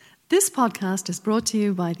This podcast is brought to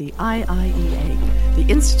you by the IIEA, the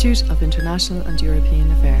Institute of International and European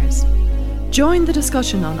Affairs. Join the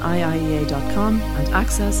discussion on IIEA.com and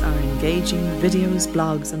access our engaging videos,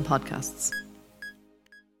 blogs and podcasts.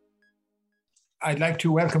 I'd like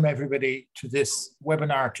to welcome everybody to this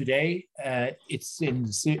webinar today. It's in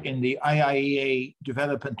the IIEA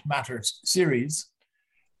Development Matters series,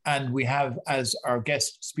 and we have as our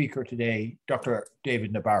guest speaker today, Dr.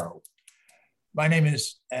 David Nabarro. My name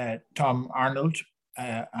is Tom Arnold.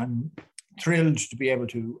 I'm thrilled to be able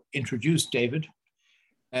to introduce David.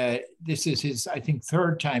 This is his, I think,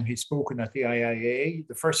 third time he's spoken at the IIEA.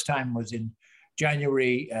 The first time was in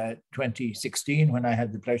January 2016, when I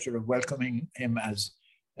had the pleasure of welcoming him as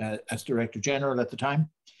Director General at the time.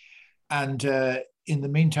 And in the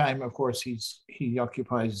meantime, of course, he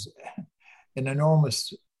occupies an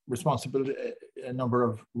enormous responsibility, a number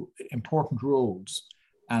of important roles.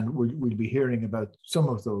 And we'll be hearing about some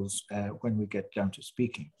of those when we get down to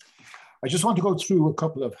speaking. I just want to go through a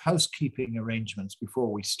couple of housekeeping arrangements before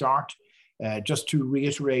we start. Just to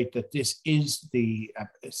reiterate that this is the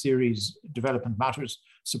series Development Matters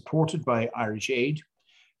supported by Irish Aid.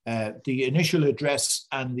 The initial address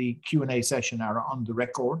and the Q&A session are on the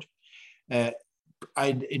record.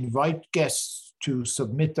 I'd invite guests to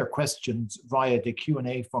submit their questions via the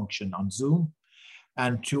Q&A function on Zoom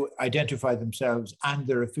and to identify themselves and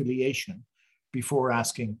their affiliation before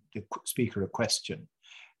asking the speaker a question.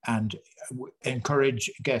 And encourage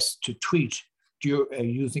guests to tweet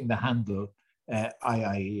using the handle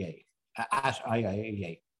IIEA, at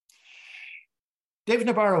IIEA. David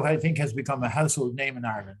Nabarro, I think, has become a household name in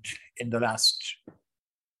Ireland in the last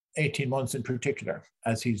 18 months in particular,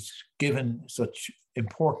 as he's given such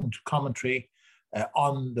important commentary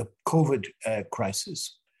on the COVID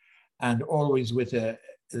crisis, and always with a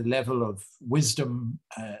level of wisdom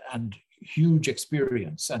and huge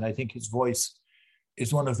experience. And I think his voice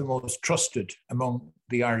is one of the most trusted among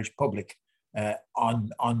the Irish public on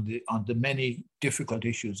the many difficult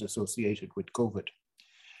issues associated with COVID.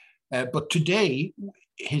 But today,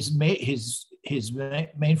 his main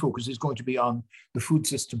focus is going to be on the Food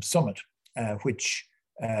Systems Summit, which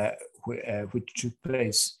took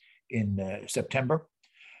place in September,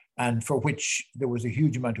 and for which there was a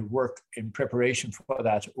huge amount of work in preparation for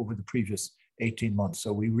that over the previous 18 months.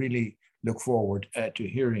 So we really look forward to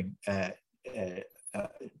hearing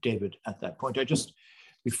David at that point.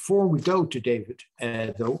 Before we go to David,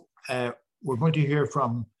 though, we're going to hear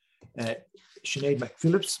from Sinead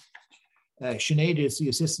McPhillips. Sinead is the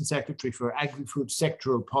Assistant Secretary for Agri-Food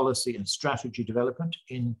Sectoral Policy and Strategy Development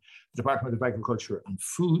in the Department of Agriculture and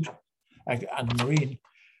Food and Marine.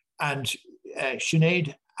 And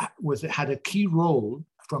Sinead had a key role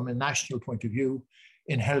from a national point of view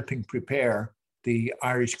in helping prepare the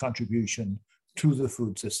Irish contribution to the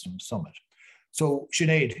Food Systems Summit. So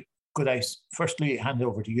Sinead, could I firstly hand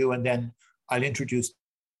over to you, and then I'll introduce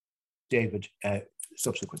David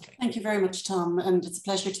subsequently. Thank you very much, Tom, and it's a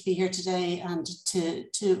pleasure to be here today and to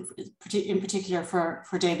in particular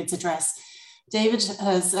for David's address. David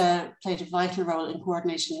has played a vital role in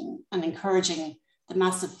coordinating and encouraging the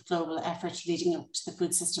massive global effort leading up to the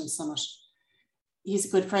Food Systems Summit. He's a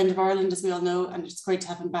good friend of Ireland, as we all know, and it's great to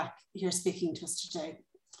have him back here speaking to us today.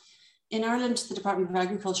 In Ireland, the Department of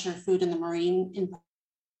Agriculture, Food and the Marine, in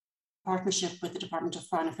partnership with the Department of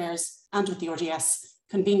Foreign Affairs and with the RDS,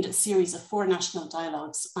 convened a series of 4 national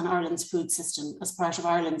dialogues on Ireland's food system as part of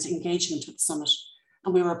Ireland's engagement with the summit,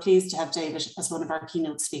 and we were pleased to have David as one of our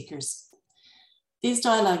keynote speakers. These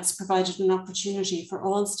dialogues provided an opportunity for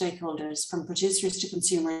all stakeholders, from producers to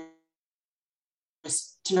consumers,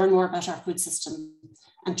 to learn more about our food system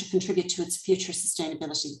and to contribute to its future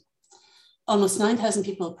sustainability. Almost 9,000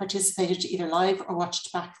 people participated either live or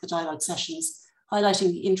watched back the dialogue sessions,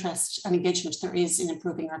 highlighting the interest and engagement there is in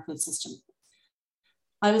improving our food system.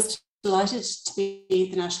 I was delighted to be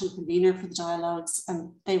the national convener for the dialogues,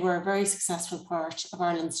 and they were a very successful part of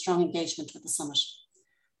Ireland's strong engagement with the summit.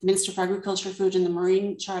 The Minister for Agriculture, Food and the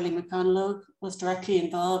Marine, Charlie McConalogue, was directly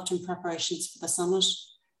involved in preparations for the summit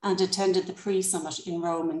and attended the pre-summit in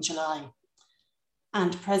Rome in July.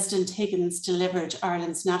 And President Higgins delivered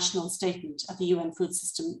Ireland's national statement at the UN Food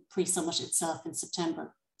System pre-summit itself in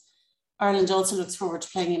September. Ireland also looks forward to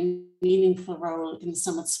playing a meaningful role in the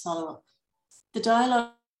summit's follow-up. The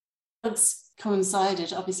dialogues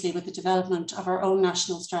coincided, obviously, with the development of our own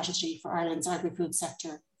national strategy for Ireland's agri-food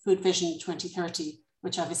sector, Food Vision 2030,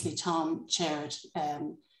 which obviously Tom chaired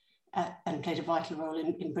and played a vital role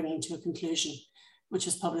in bringing to a conclusion, which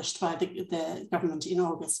was published by the government in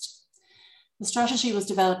August. The strategy was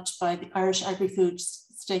developed by the Irish agri-food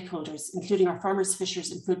stakeholders, including our farmers, fishers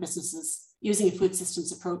and food businesses, using a food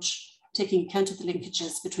systems approach, taking account of the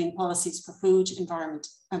linkages between policies for food, environment,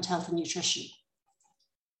 and health and nutrition.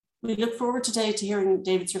 We look forward today to hearing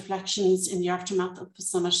David's reflections in the aftermath of the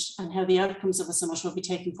summit and how the outcomes of the summit will be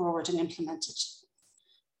taken forward and implemented.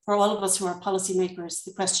 For all of us who are policymakers,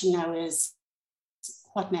 the question now is,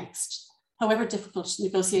 what next? However difficult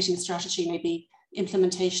negotiating a strategy may be,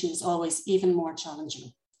 implementation is always even more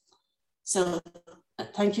challenging. So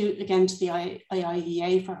thank you again to the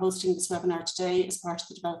IIEA for hosting this webinar today as part of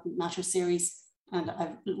the Development Matters series, and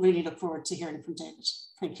I really look forward to hearing from David.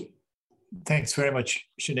 Thank you. Thanks very much,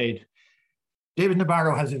 Sinead. David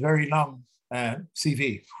Nabarro has a very long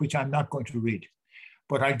CV, which I'm not going to read,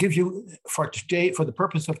 but I'll give you for today, for the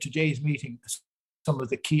purpose of today's meeting, some of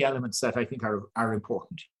the key elements that I think are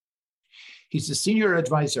important. He's the senior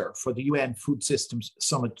advisor for the UN Food Systems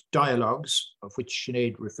Summit Dialogues, of which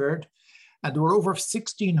Sinead referred, and there were over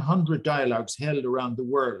 1,600 dialogues held around the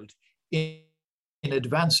world in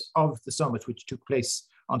advance of the summit, which took place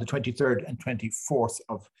on the 23rd and 24th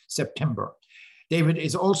of September. David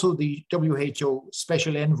is also the WHO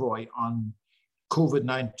Special Envoy on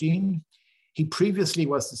COVID-19. He previously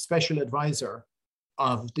was the Special Advisor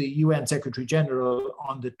of the UN Secretary General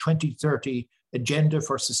on the 2030 Agenda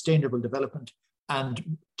for Sustainable Development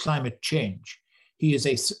and Climate Change. He is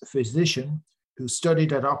a physician who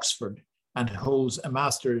studied at Oxford and holds a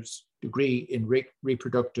master's degree in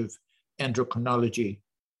reproductive endocrinology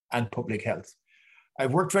and public health.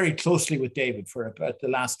 I've worked very closely with David for about the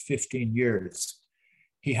last 15 years.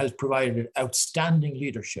 He has provided outstanding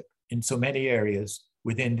leadership in so many areas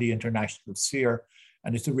within the international sphere,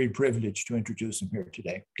 and it's a real privilege to introduce him here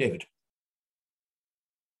today. David.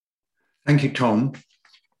 Thank you, Tom.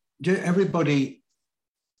 Everybody,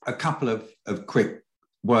 a couple of quick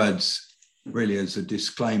words, really as a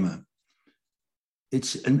disclaimer.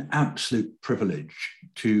 It's an absolute privilege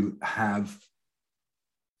to have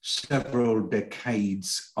several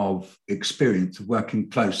decades of experience working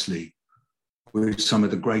closely with some of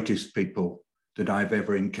the greatest people that I've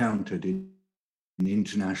ever encountered in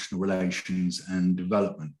international relations and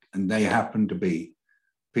development. And they happen to be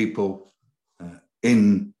people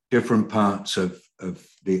in different parts of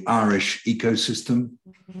the Irish ecosystem,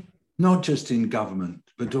 not just in government,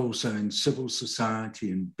 but also in civil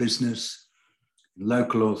society and business,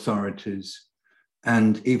 local authorities,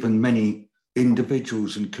 and even many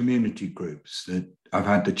individuals and community groups that I've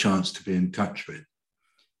had the chance to be in touch with.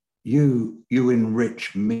 You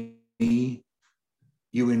enrich me,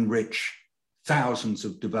 you enrich thousands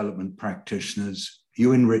of development practitioners,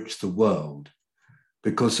 you enrich the world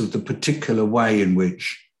because of the particular way in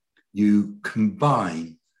which you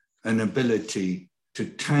combine an ability to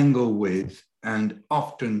tangle with and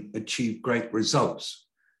often achieve great results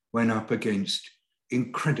when up against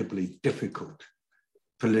incredibly difficult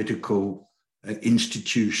political,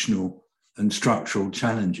 institutional, and structural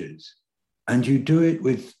challenges. And you do it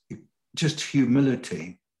with just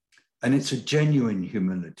humility. And it's a genuine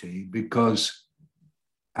humility because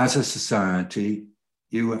as a society,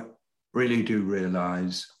 you really do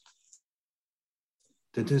realize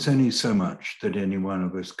that there's only so much that any one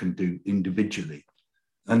of us can do individually,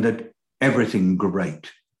 and that everything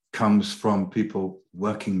great comes from people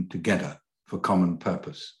working together for common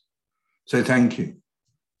purpose. So thank you.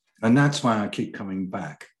 And that's why I keep coming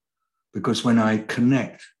back, because when I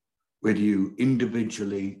connect with you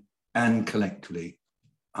individually and collectively,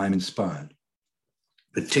 I'm inspired.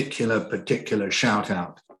 Particular shout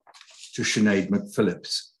out to Sinead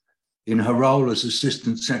McPhillips. In her role as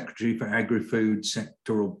Assistant Secretary for Agri-Food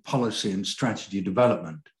Sectoral Policy and Strategy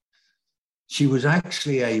Development, she was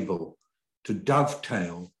actually able to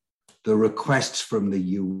dovetail the requests from the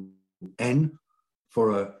UN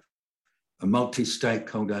for a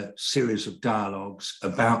multi-stakeholder series of dialogues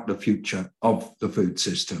about the future of the food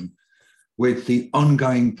system with the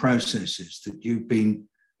ongoing processes that you've been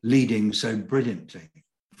leading so brilliantly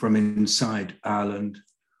from inside Ireland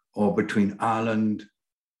or between Ireland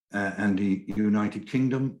and the United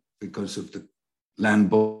Kingdom because of the land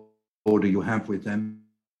border you have with them,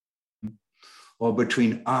 or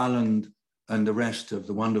between Ireland and the rest of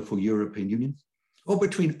the wonderful European Union, or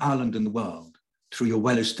between Ireland and the world through your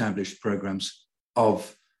well-established programs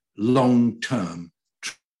of long-term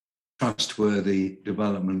trustworthy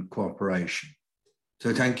development cooperation.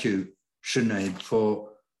 So thank you, Sinead, for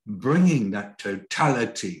bringing that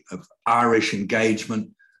totality of Irish engagement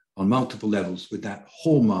on multiple levels with that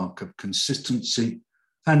hallmark of consistency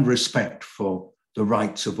and respect for the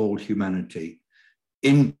rights of all humanity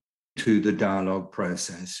into the dialogue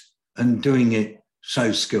process and doing it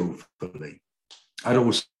so skillfully. I'd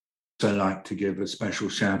also like to give a special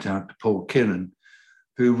shout out to Paul Kieran,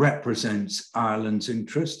 who represents Ireland's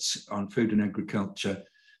interests on food and agriculture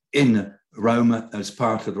in Rome as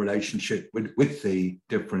part of the relationship with the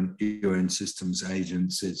different UN systems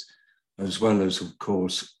agencies, as well as, of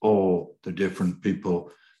course, all the different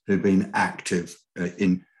people who've been active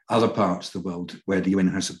in other parts of the world where the UN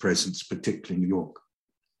has a presence, particularly New York.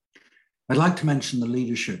 I'd like to mention the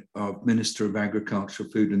leadership of Minister of Agriculture,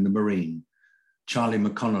 Food and the Marine, Charlie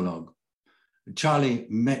McConalogue. Charlie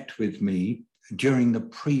met with me during the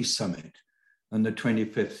pre-summit on the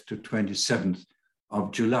 25th to 27th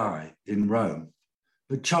of July in Rome.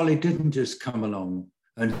 But Charlie didn't just come along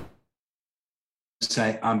and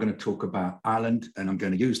say, I'm going to talk about Ireland and I'm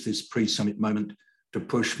going to use this pre-summit moment to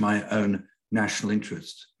push my own national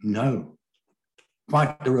interests. No,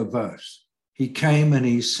 quite the reverse. He came and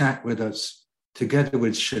he sat with us together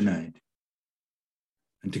with Sinead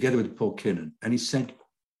and together with Paul Kinnan, and he said,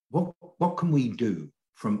 what can we do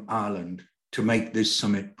from Ireland to make this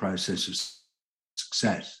summit process a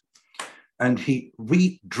success? And he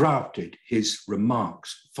redrafted his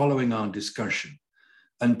remarks following our discussion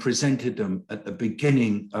and presented them at the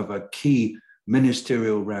beginning of a key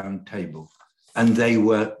ministerial roundtable. And they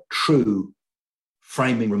were true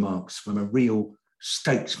framing remarks from a real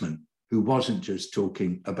statesman who wasn't just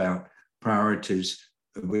talking about priorities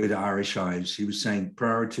with Irish eyes. He was saying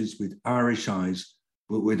priorities with Irish eyes,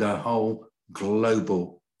 but with a whole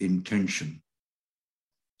global intention.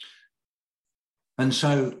 And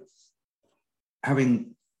so,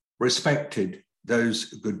 having respected those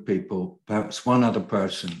good people, perhaps one other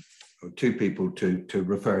person or two people to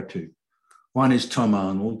refer to. One is Tom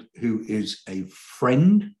Arnold, who is a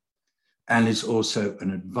friend and is also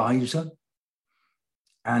an advisor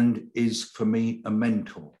and is, for me, a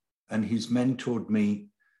mentor. And he's mentored me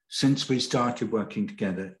since we started working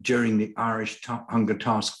together during the Irish Hunger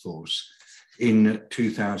Task Force in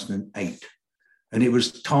 2008. And it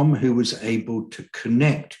was Tom who was able to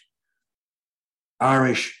connect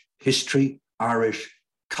Irish history, Irish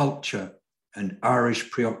culture, and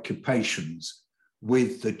Irish preoccupations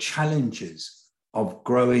with the challenges of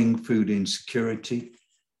growing food insecurity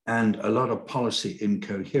and a lot of policy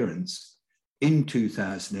incoherence in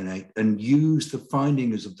 2008, and use the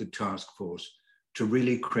findings of the task force to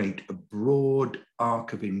really create a broad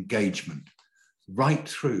arc of engagement right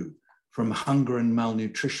through from hunger and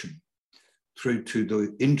malnutrition through to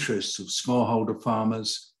the interests of smallholder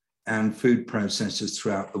farmers and food processors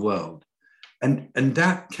throughout the world. And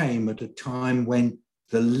that came at a time when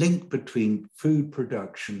the link between food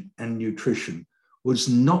production and nutrition was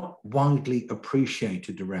not widely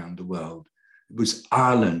appreciated around the world. It was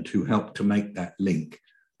Ireland who helped to make that link.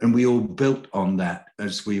 And we all built on that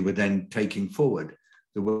as we were then taking forward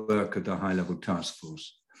the work of the high-level task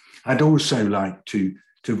force. I'd also like to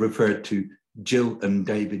refer to Jill and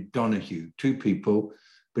David Donoghue, two people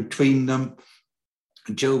between them,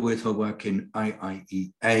 Jill with her work in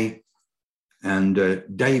IIEA, and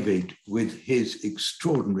David with his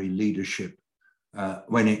extraordinary leadership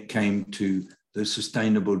when it came to the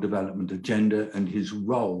Sustainable Development Agenda and his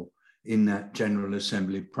role in that General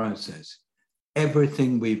Assembly process.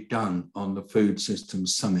 Everything we've done on the Food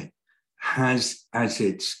Systems Summit has as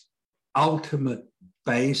its ultimate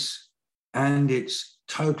base and its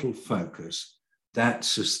total focus that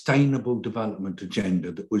Sustainable Development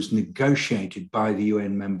Agenda that was negotiated by the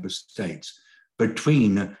UN member states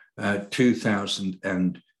between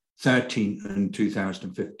 2013 and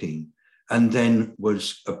 2015, and then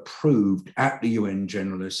was approved at the UN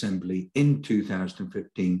General Assembly in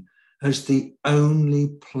 2015 as the only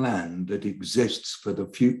plan that exists for the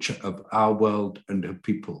future of our world and her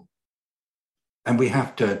people. And we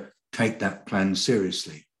have to take that plan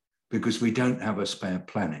seriously because we don't have a spare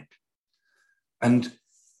planet. And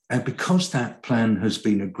because that plan has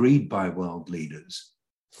been agreed by world leaders,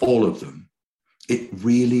 all of them, it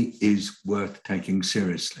really is worth taking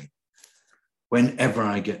seriously. Whenever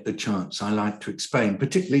I get the chance, I like to explain,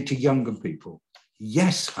 particularly to younger people,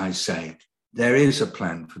 yes, I say, there is a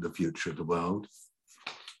plan for the future of the world,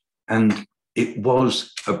 and it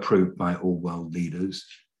was approved by all world leaders,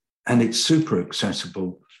 and it's super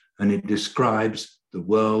accessible, and it describes the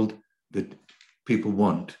world that people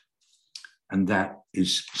want, and that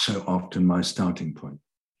is so often my starting point.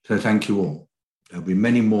 So thank you all. There'll be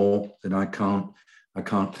many more that I can't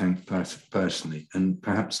thank personally, and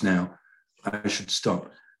perhaps now I should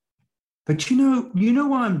stop. But you know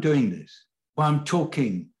why I'm doing this? Why I'm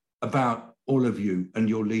talking about all of you and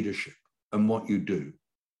your leadership and what you do.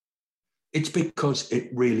 It's because it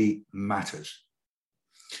really matters.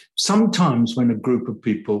 Sometimes when a group of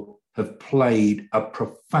people have played a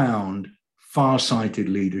profound, far-sighted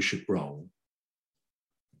leadership role,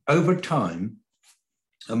 over time,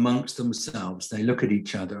 amongst themselves, they look at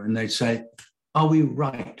each other and they say, are we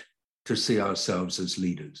right to see ourselves as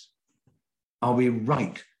leaders? Are we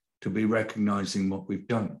right to be recognizing what we've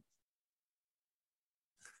done?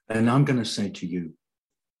 And I'm going to say to you,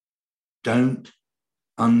 don't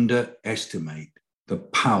underestimate the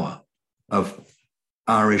power of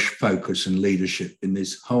Irish focus and leadership in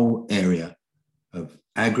this whole area of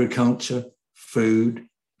agriculture, food,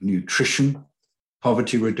 nutrition,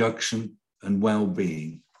 poverty reduction, and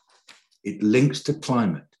well-being. It links to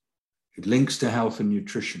climate. It links to health and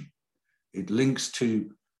nutrition. It links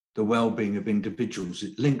to the well-being of individuals.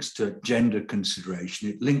 It links to gender consideration.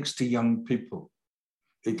 It links to young people.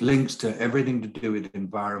 It links to everything to do with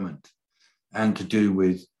environment and to do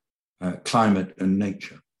with climate and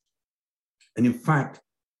nature. And in fact,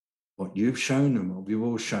 what you've shown and what we've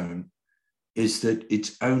all shown is that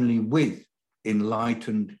it's only with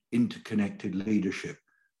enlightened, interconnected leadership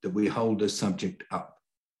that we hold the subject up.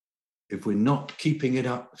 If we're not keeping it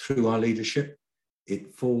up through our leadership,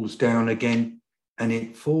 it falls down again, and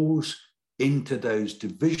it falls into those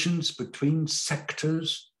divisions between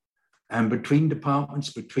sectors and between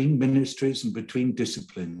departments, between ministries and between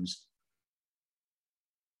disciplines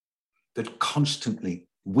that constantly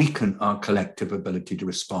weaken our collective ability to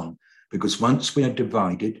respond. Because once we are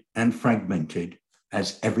divided and fragmented,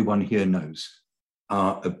 as everyone here knows,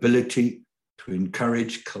 our ability to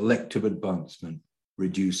encourage collective advancement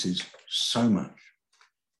reduces so much.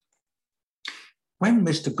 When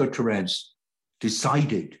Mr. Guterres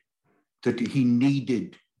decided that he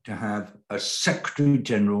needed to have a Secretary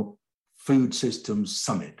General Food Systems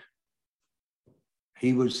Summit,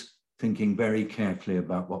 he was thinking very carefully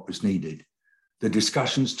about what was needed. The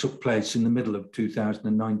discussions took place in the middle of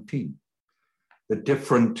 2019. The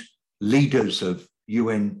different leaders of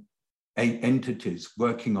UN entities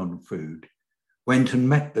working on food went and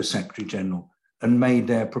met the Secretary General and made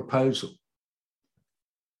their proposal.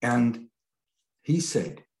 And he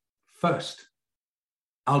said, first,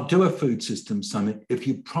 I'll do a food systems summit if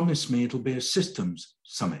you promise me it'll be a systems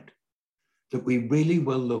summit, that we really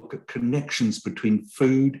will look at connections between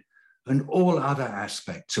food and all other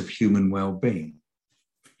aspects of human well-being.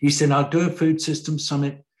 He said, I'll do a food systems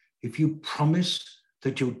summit if you promise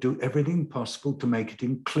that you'll do everything possible to make it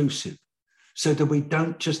inclusive, so that we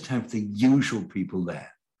don't just have the usual people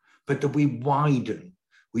there, but that we widen,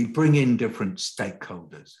 we bring in different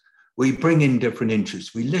stakeholders, we bring in different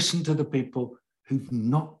interests, we listen to the people who've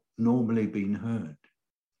not normally been heard.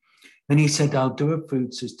 And he said, I'll do a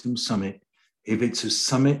food systems summit if it's a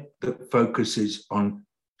summit that focuses on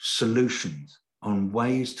solutions, on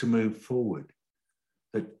ways to move forward,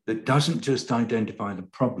 that doesn't just identify the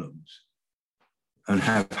problems and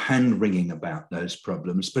have hand-wringing about those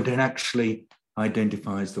problems, but it actually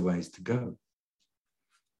identifies the ways to go.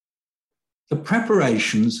 The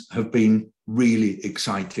preparations have been really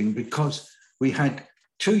exciting because we had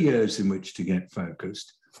 2 years in which to get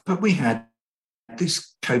focused, but we had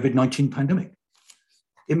this COVID-19 pandemic.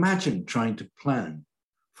 Imagine trying to plan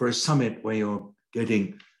for a summit where you're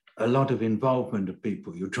getting a lot of involvement of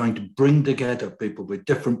people. You're trying to bring together people with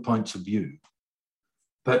different points of view,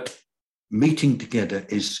 but meeting together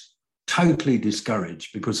is totally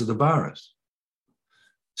discouraged because of the virus.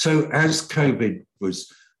 So as COVID was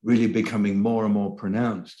really becoming more and more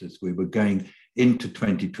pronounced as we were going into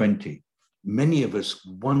 2020, many of us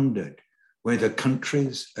wondered whether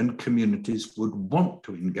countries and communities would want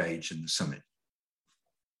to engage in the summit.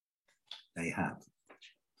 They have.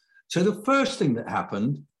 So the first thing that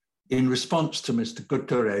happened in response to Mr.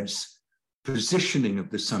 Guterres' positioning of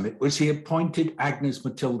the summit was he appointed Agnes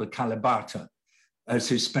Matilda Kalibata as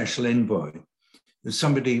his special envoy,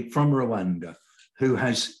 somebody from Rwanda who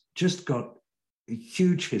has just got a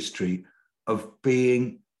huge history of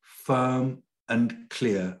being firm and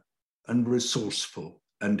clear and resourceful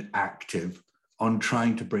and active on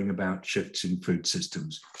trying to bring about shifts in food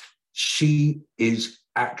systems. She is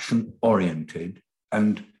action-oriented,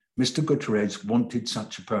 and Mr. Guterres wanted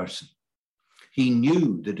such a person. He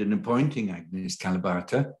knew that in appointing Agnes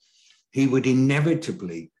Kalibata, he would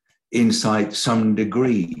inevitably incite some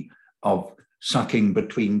degree of sucking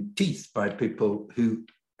between teeth by people who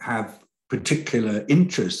have particular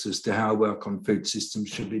interests as to how work on food systems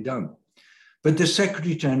should be done. But the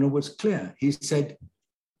Secretary General was clear. He said,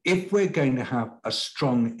 if we're going to have a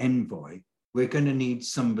strong envoy, we're going to need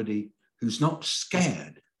somebody who's not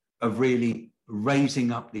scared of really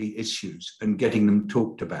raising up the issues and getting them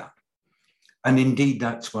talked about. And indeed,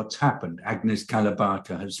 that's what's happened. Agnes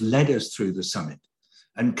Kalibata has led us through the summit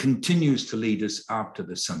and continues to lead us after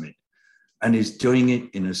the summit, and is doing it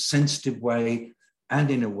in a sensitive way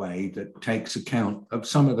and in a way that takes account of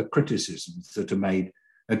some of the criticisms that are made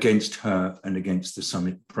against her and against the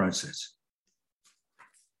summit process.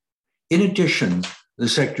 In addition, the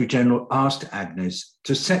Secretary-General asked Agnes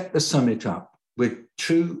to set the summit up with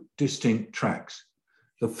two distinct tracks.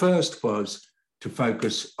 The first was to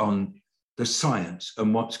focus on the science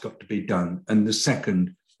and what's got to be done, and the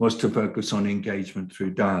second was to focus on engagement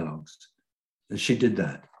through dialogues. And she did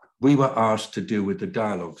that. We were asked to deal with the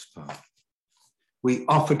dialogues part. We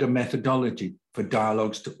offered a methodology for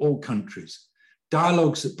dialogues to all countries,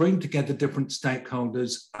 dialogues that bring together different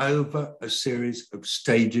stakeholders over a series of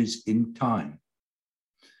stages in time.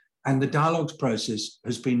 And the dialogues process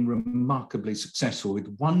has been remarkably successful,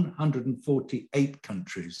 with 148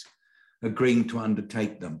 countries agreeing to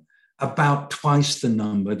undertake them, about twice the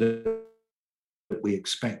number that we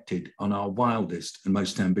expected on our wildest and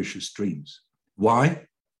most ambitious dreams. Why?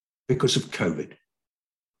 Because of COVID.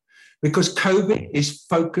 Because COVID is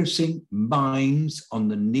focusing minds on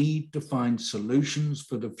the need to find solutions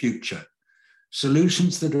for the future,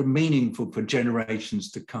 solutions that are meaningful for generations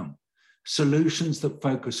to come, solutions that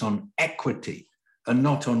focus on equity and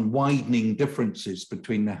not on widening differences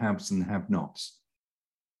between the haves and have-nots.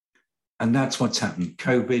 And that's what's happened.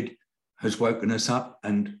 COVID has woken us up,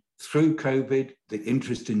 and through COVID, the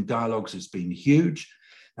interest in dialogues has been huge,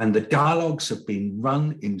 and the dialogues have been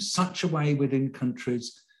run in such a way within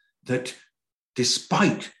countries that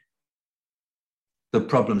despite the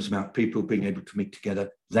problems about people being able to meet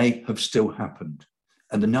together, they have still happened.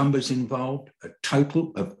 And the numbers involved, a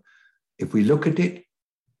total of, if we look at it,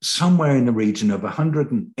 somewhere in the region of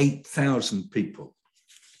 108,000 people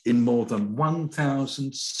in more than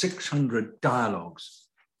 1,600 dialogues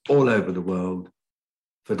all over the world.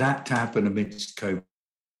 For that to happen amidst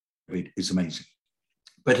COVID is amazing.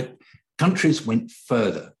 But countries went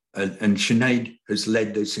further. And Sinead has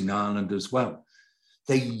led this in Ireland as well.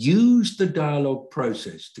 They used the dialogue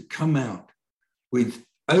process to come out with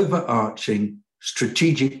overarching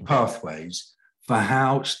strategic pathways for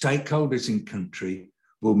how stakeholders in country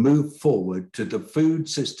will move forward to the food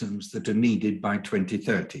systems that are needed by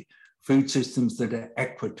 2030, food systems that are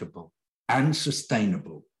equitable and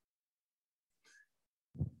sustainable.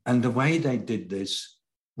 And the way they did this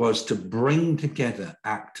was to bring together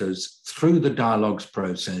actors through the dialogues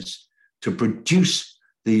process to produce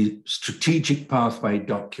the strategic pathway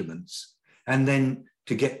documents, and then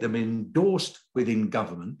to get them endorsed within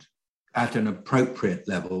government at an appropriate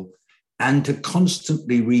level, and to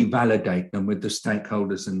constantly revalidate them with the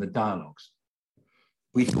stakeholders in the dialogues.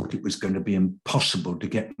 We thought it was going to be impossible to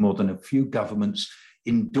get more than a few governments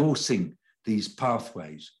endorsing these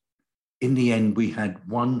pathways. In the end, we had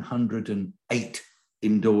 108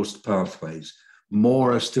 endorsed pathways.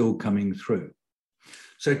 More are still coming through.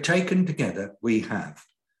 So taken together, we have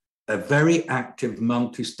a very active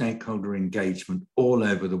multi-stakeholder engagement all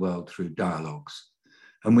over the world through dialogues.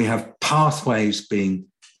 And we have pathways being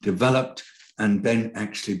developed and then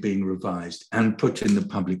actually being revised and put in the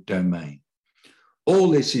public domain. All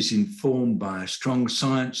this is informed by a strong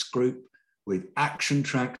science group with action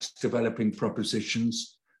tracks developing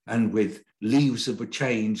propositions and with leaves of a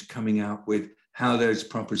change coming out with how those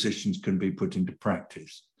propositions can be put into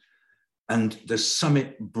practice. And the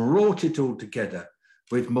summit brought it all together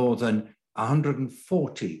with more than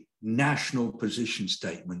 140 national position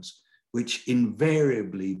statements, which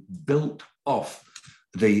invariably built off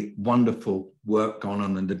the wonderful work gone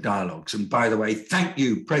on in the dialogues. And by the way, thank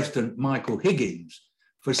you, President Michael Higgins,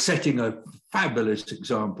 for setting a fabulous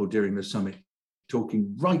example during the summit,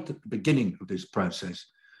 talking right at the beginning of this process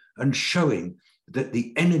and showing that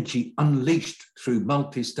the energy unleashed through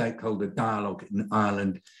multi-stakeholder dialogue in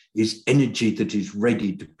Ireland is energy that is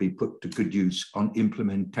ready to be put to good use on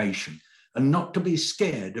implementation, and not to be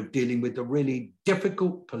scared of dealing with the really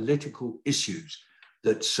difficult political issues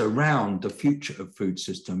that surround the future of food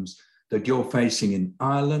systems that you're facing in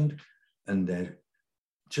Ireland, and they're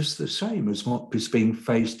just the same as what is being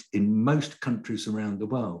faced in most countries around the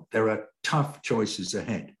world. There are tough choices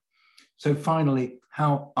ahead. So finally,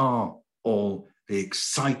 how are all the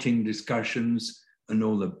exciting discussions and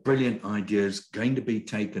all the brilliant ideas going to be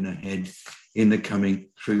taken ahead in the coming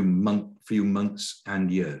few months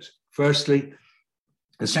and years? Firstly,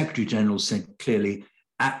 the Secretary-General said clearly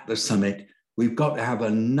at the summit, we've got to have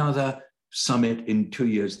another summit in 2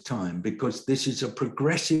 years' time, because this is a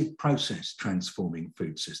progressive process transforming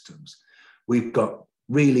food systems. We've got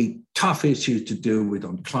really tough issues to deal with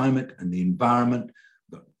on climate and the environment,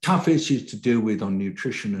 we've got tough issues to deal with on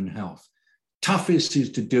nutrition and health, tough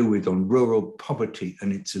issues to deal with on rural poverty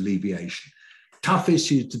and its alleviation, tough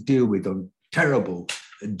issues to deal with on terrible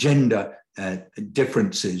gender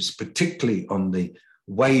differences, particularly on the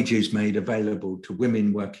wages made available to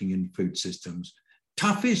women working in food systems,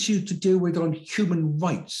 tough issue to deal with on human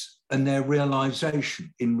rights and their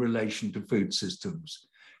realization in relation to food systems,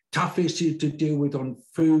 tough issue to deal with on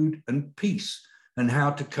food and peace and how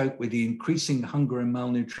to cope with the increasing hunger and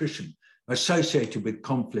malnutrition associated with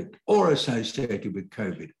conflict or associated with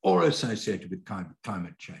COVID or associated with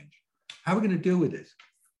climate change. How are we going to deal with this?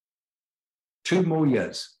 2 more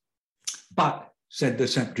years. But, said the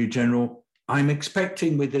Secretary General, I'm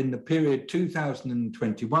expecting within the period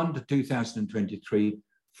 2021 to 2023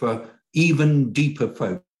 for even deeper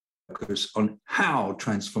focus on how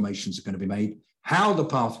transformations are going to be made, how the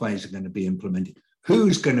pathways are going to be implemented,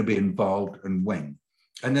 who's going to be involved and when.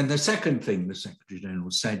 And then the second thing the Secretary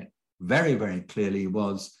General said very, very clearly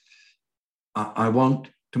was, I want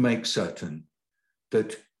to make certain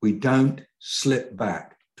that we don't slip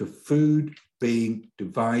back to food being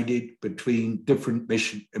divided between different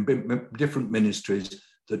ministries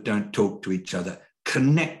that don't talk to each other.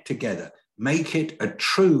 Connect together, make it a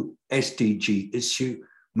true SDG issue,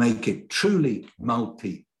 make it truly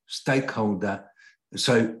multi-stakeholder.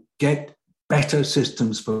 So get better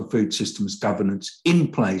systems for food systems governance in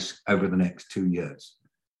place over the next 2 years.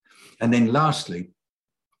 And then lastly,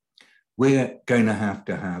 we're going to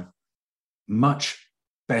have much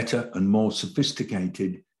better and more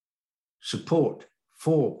sophisticated support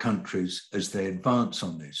for countries as they advance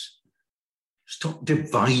on this. Stop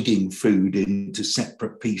dividing food into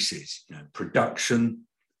separate pieces, production,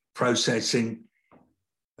 processing,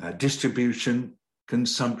 distribution,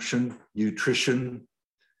 consumption, nutrition,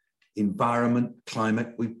 environment,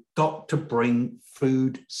 climate. We've got to bring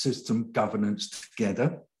food system governance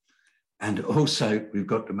together. And also we've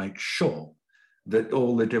got to make sure that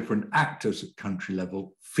all the different actors at country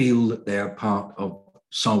level feel that they are part of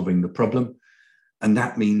solving the problem. And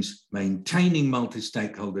that means maintaining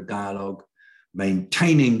multi-stakeholder dialogue,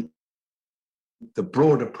 maintaining the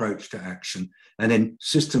broad approach to action, and then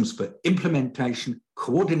systems for implementation,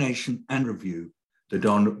 coordination, and review that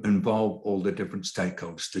involve all the different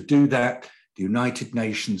stakeholders. To do that, the United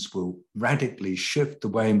Nations will radically shift the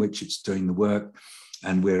way in which it's doing the work.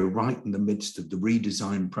 And we're right in the midst of the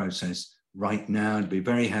redesign process right now. I'd be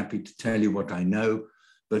very happy to tell you what I know,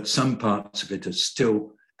 but some parts of it are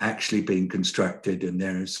still actually being constructed, and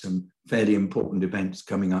there are some fairly important events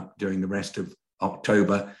coming up during the rest of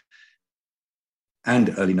October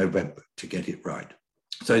and early November to get it right.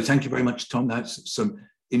 So thank you very much, Tom. That's some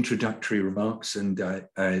introductory remarks, and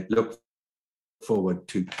I look forward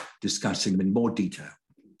to discussing them in more detail.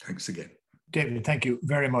 Thanks again. David, thank you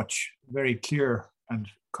very much. Very clear and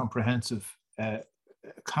comprehensive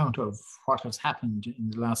account of what has happened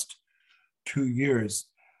in the last 2 years.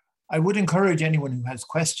 I would encourage anyone who has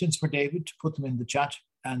questions for David to put them in the chat,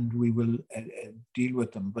 and we will deal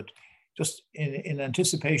with them. But just in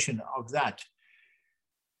anticipation of that,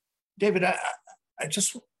 David, I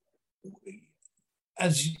just,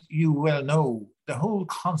 as you well know, the whole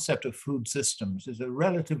concept of food systems is a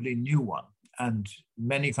relatively new one, and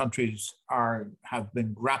many countries have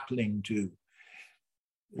been grappling to,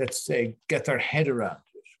 let's say, get their head around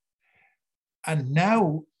it. And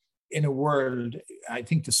now, in a world, I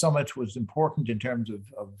think the summit was important in terms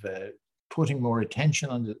of putting more attention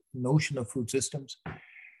on the notion of food systems.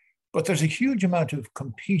 But there's a huge amount of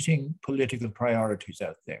competing political priorities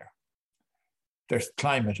out there. There's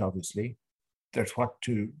climate, obviously. There's what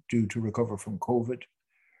to do to recover from COVID.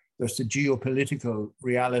 There's the geopolitical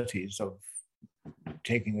realities of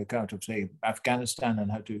taking account of, say, Afghanistan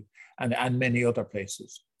and many other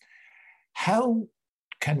places. How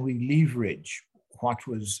can we leverage what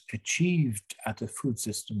was achieved at the Food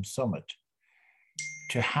Systems Summit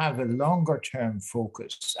to have a longer term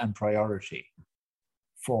focus and priority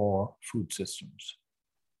for food systems?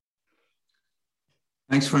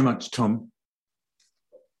 Thanks very much, Tom.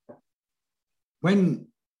 When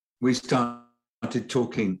we started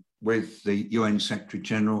talking with the UN Secretary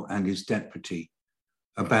General and his deputy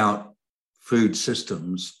about food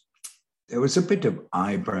systems, there was a bit of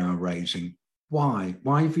eyebrow raising. Why?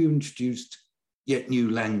 Why have you introduced yet new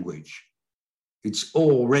language? It's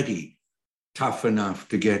already tough enough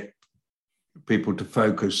to get people to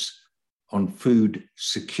focus on food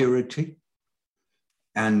security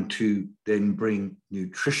and to then bring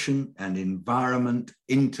nutrition and environment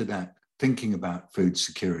into that thinking about food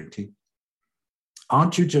security.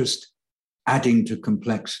 Aren't you just adding to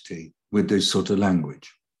complexity with this sort of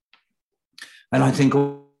language? And I think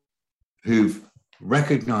who've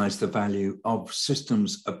recognized the value of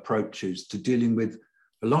systems approaches to dealing with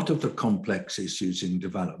a lot of the complex issues in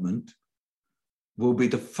development will be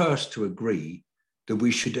the first to agree that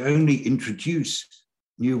we should only introduce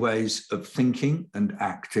new ways of thinking and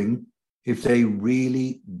acting if they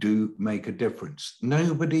really do make a difference.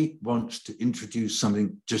 Nobody wants to introduce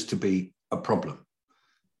something just to be a problem.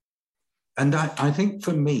 And I think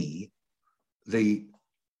for me, the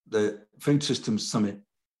Food Systems Summit,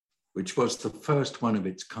 which was the first one of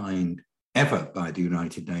its kind ever by the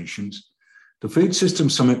United Nations, the Food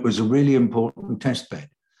Systems Summit was a really important test bed.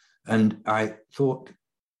 And I thought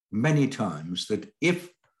many times that if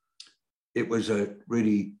it was a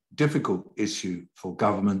really difficult issue for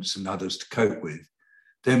governments and others to cope with,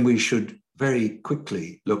 then we should very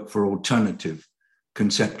quickly look for alternative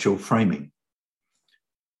conceptual framing.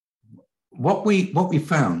 What we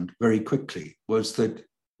found very quickly was that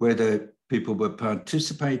whether people were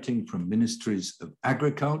participating from ministries of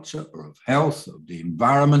agriculture or of health, or the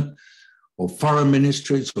environment, or foreign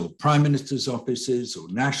ministries, or prime ministers' offices, or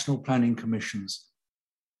national planning commissions,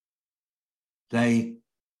 they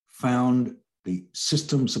found the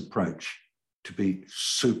systems approach to be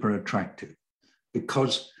super attractive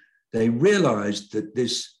because they realized that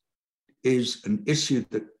this is an issue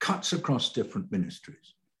that cuts across different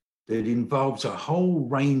ministries, that involves a whole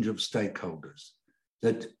range of stakeholders,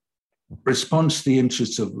 that responds to the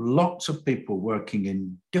interests of lots of people working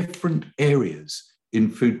in different areas in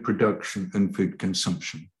food production and food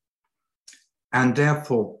consumption. And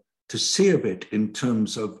therefore, to see of it in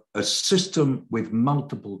terms of a system with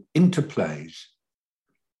multiple interplays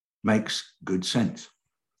makes good sense.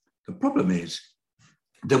 The problem is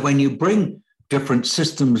that when you bring different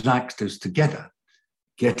systems actors together,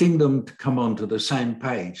 getting them to come onto the same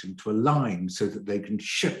page and to align so that they can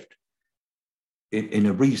shift in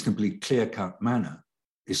a reasonably clear-cut manner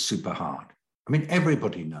is super hard. I mean,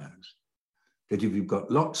 everybody knows that if you've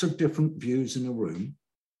got lots of different views in a room,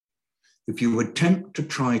 if you attempt to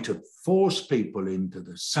try to force people into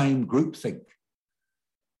the same groupthink,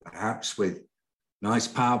 perhaps with nice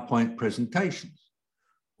PowerPoint presentations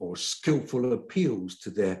or skillful appeals to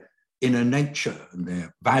their inner nature and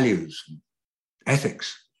their values and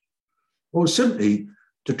ethics, or simply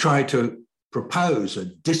to try to propose a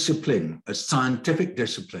discipline, a scientific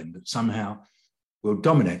discipline that somehow will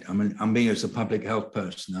dominate. I mean, me as a public health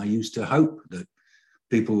person, I used to hope that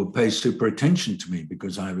people would pay super attention to me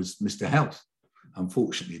because I was Mr. Health.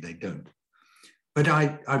 Unfortunately, they don't. But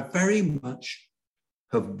I very much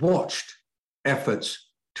have watched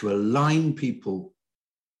efforts to align people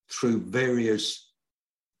through various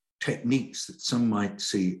techniques that some might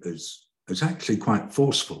see as actually quite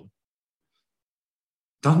forceful.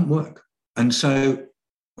 Doesn't work. And so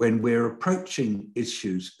when we're approaching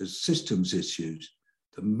issues as systems issues,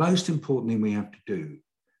 the most important thing we have to do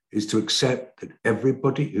is to accept that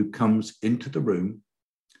everybody who comes into the room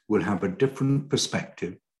will have a different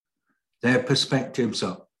perspective. Their perspectives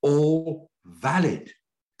are all valid.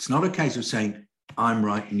 It's not a case of saying, I'm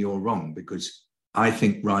right and you're wrong, because I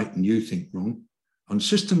think right and you think wrong. On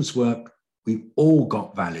systems work, we've all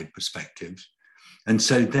got valid perspectives. And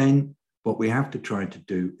so then what we have to try to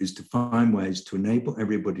do is to find ways to enable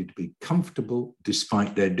everybody to be comfortable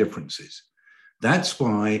despite their differences. That's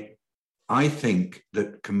why I think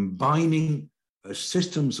that combining a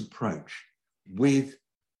systems approach with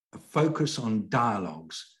a focus on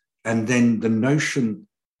dialogues and then the notion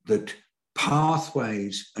that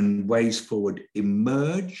pathways and ways forward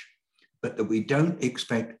emerge, but that we don't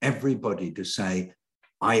expect everybody to say,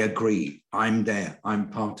 I agree, I'm there, I'm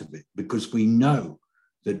part of it, because we know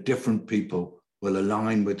that different people will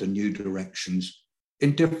align with the new directions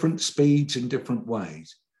in different speeds, in different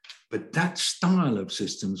ways. But that style of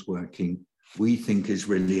systems working, we think is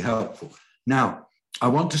really helpful. Now, I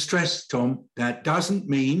want to stress, Tom, that doesn't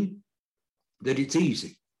mean that it's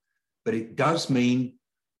easy, but it does mean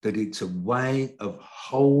that it's a way of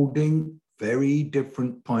holding very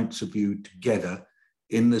different points of view together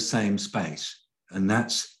in the same space. And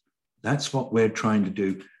that's what we're trying to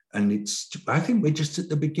do. And I think we're just at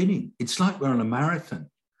the beginning. It's like we're on a marathon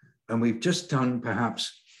and we've just done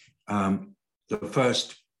perhaps the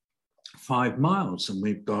first 5 miles and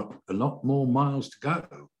we've got a lot more miles to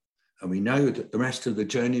go. And we know that the rest of the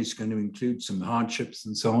journey is going to include some hardships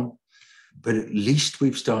and so on, but at least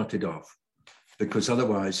we've started off, because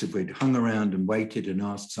otherwise if we'd hung around and waited and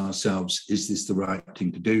asked ourselves, is this the right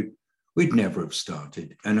thing to do? We'd never have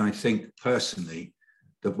started. And I think personally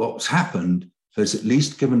that what's happened has at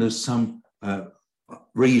least given us some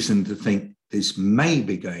reason to think this may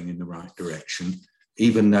be going in the right direction,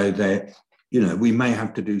 even though we may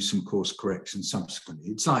have to do some course correction subsequently.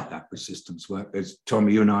 It's like that with systems work. As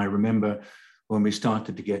Tommy, you and I remember when we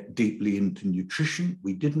started to get deeply into nutrition,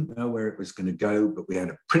 we didn't know where it was going to go, but we had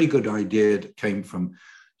a pretty good idea that came from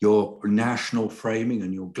your national framing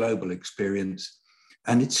and your global experience.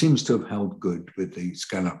 And it seems to have held good with the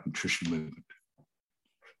scale-up nutrition movement.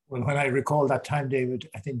 Well, when I recall that time, David,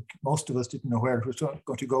 I think most of us didn't know where it was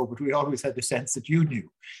going to go, but we always had the sense that you knew.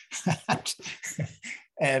 I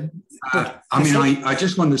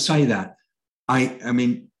just want to say that. I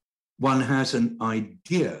mean, one has an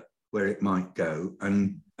idea where it might go,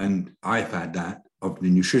 and I've had that of the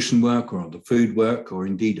nutrition work or of the food work or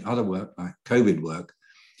indeed other work like COVID work,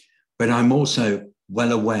 but I'm also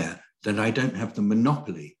well aware that I don't have the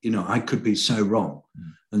monopoly. You know, I could be so wrong.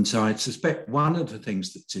 And so I suspect one of the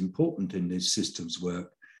things that's important in this systems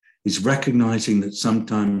work is recognizing that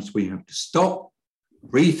sometimes we have to stop,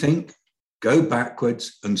 rethink, go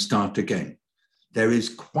backwards and start again. There is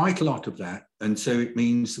quite a lot of that. And so it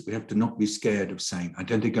means that we have to not be scared of saying, I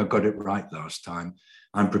don't think I got it right last time.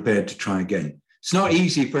 I'm prepared to try again. It's not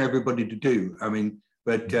easy for everybody to do. I mean,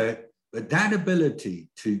 but that ability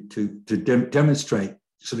to demonstrate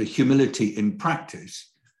sort of humility in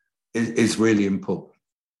practice is really important.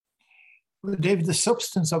 Well, David, the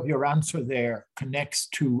substance of your answer there connects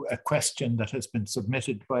to a question that has been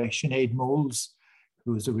submitted by Sinead Moles,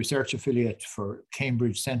 who is a research affiliate for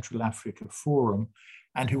Cambridge Central Africa Forum,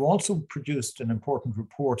 and who also produced an important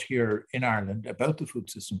report here in Ireland about the Food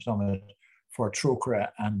System Summit for Trócaire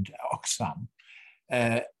and Oxfam.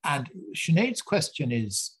 And Sinead's question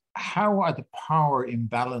is, how are the power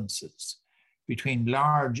imbalances between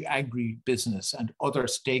large agribusiness and other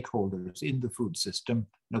stakeholders in the food system,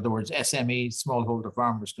 in other words, SMEs, smallholder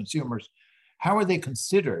farmers, consumers, how are they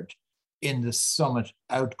considered in the summit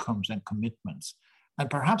outcomes and commitments? And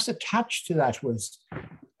perhaps attached to that was,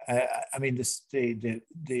 the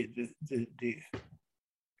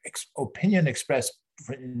opinion expressed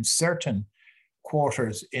in certain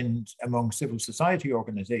quarters among civil society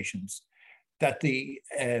organizations that the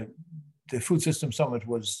Food System Summit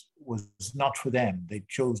was not for them. They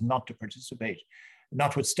chose not to participate,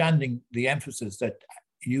 notwithstanding the emphasis that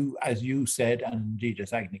you, as you said, and indeed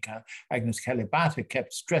as Agnes Kelly-Bata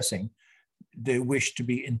kept stressing, the wish to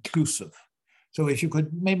be inclusive. So if you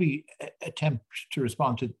could maybe attempt to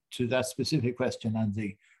respond to that specific question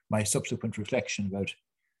and my subsequent reflection about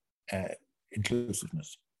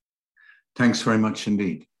inclusiveness. Thanks very much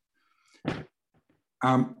indeed.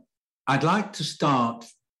 I'd like to start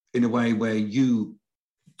in a way where you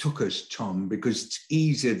took us, Tom, because it's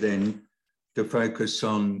easier then to focus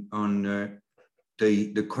on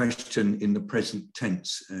the question in the present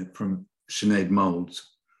tense from Sinead Moles.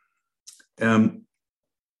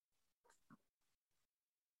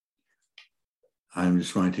 I'm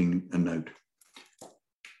just writing a note.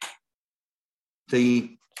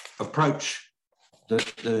 The approach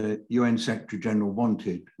that the UN Secretary General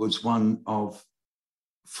wanted was one of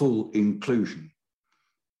full inclusion.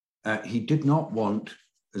 He did not want,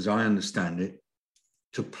 as I understand it,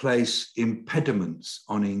 to place impediments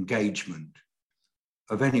on engagement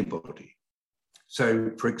of anybody.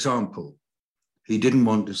 So, for example, he didn't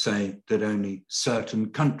want to say that only certain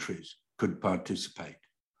countries could participate,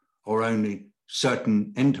 or only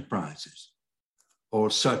certain enterprises, or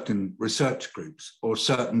certain research groups, or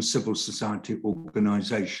certain civil society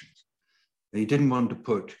organizations. He didn't want to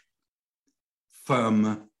put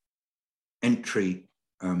firm entry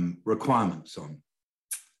requirements on.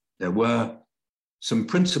 There were some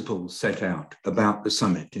principles set out about the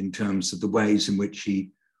summit in terms of the ways in which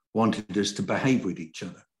he wanted us to behave with each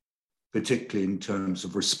other, particularly in terms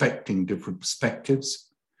of respecting different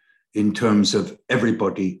perspectives, in terms of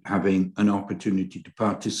everybody having an opportunity to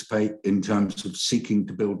participate, in terms of seeking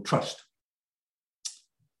to build trust.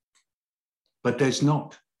 But there's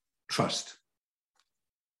not trust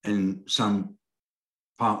in some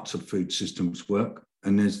parts of food systems work,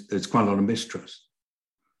 and there's quite a lot of mistrust.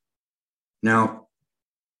 Now,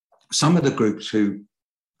 some of the groups who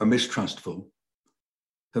are mistrustful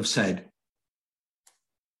have said,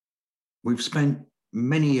 we've spent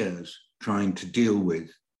many years trying to deal with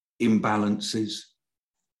imbalances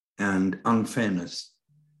and unfairness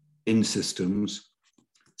in systems.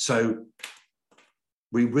 So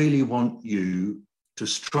we really want you to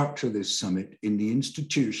structure this summit in the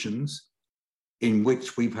institutions in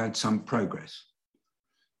which we've had some progress,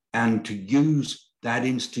 and to use that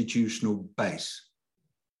institutional base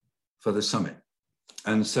for the summit.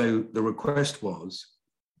 And so the request was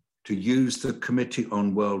to use the Committee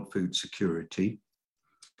on World Food Security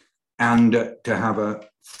and to have a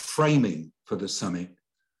framing for the summit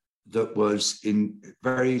that was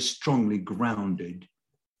very strongly grounded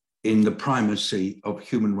in the primacy of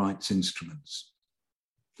human rights instruments,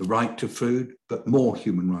 the right to food, but more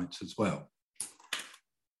human rights as well.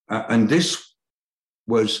 And this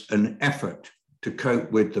was an effort to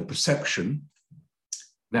cope with the perception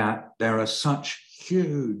that there are such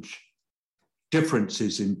huge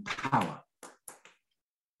differences in power,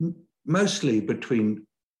 mostly between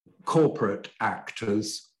corporate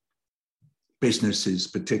actors, businesses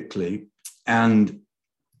particularly, and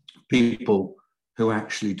people who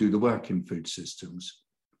actually do the work in food systems.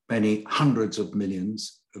 Many hundreds of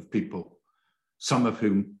millions of people, some of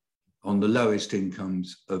whom on the lowest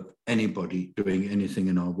incomes of anybody doing anything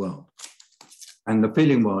in our world. And the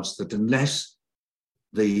feeling was that unless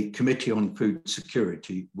the Committee on Food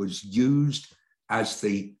Security was used as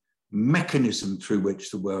the mechanism through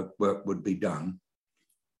which the work would be done,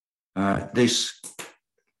 this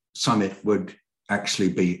summit would actually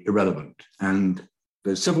be irrelevant. And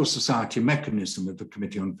the civil society mechanism of the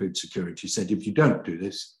Committee on Food Security said, if you don't do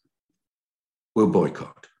this, we'll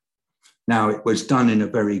boycott. Now, it was done in a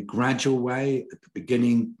very gradual way. At the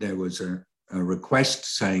beginning, there was a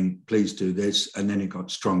request saying, please do this, and then it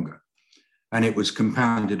got stronger. And it was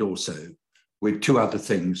compounded also with two other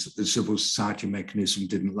things that the civil society mechanism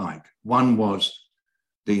didn't like. One was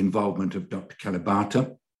the involvement of Dr.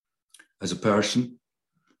 Kalibata as a person,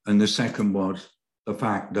 and the second was the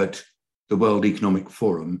fact that the World Economic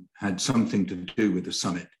Forum had something to do with the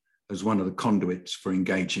summit as one of the conduits for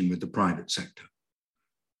engaging with the private sector.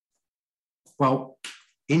 Well,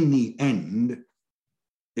 in the end,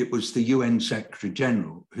 it was the UN Secretary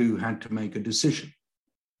General who had to make a decision.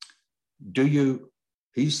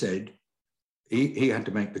 He said, he had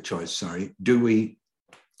to make the choice, do we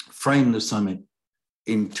frame the summit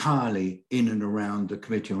entirely in and around the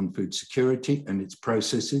Committee on Food Security and its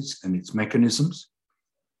processes and its mechanisms,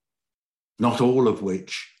 not all of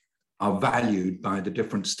which are valued by the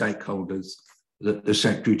different stakeholders that the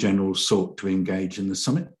Secretary General sought to engage in the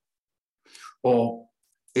summit? Or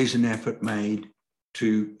is an effort made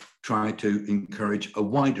to try to encourage a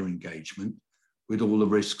wider engagement with all the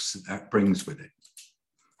risks that brings with it?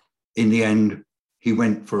 In the end, he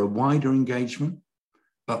went for a wider engagement,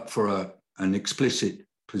 but for an explicit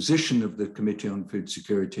position of the Committee on Food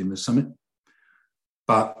Security in the summit.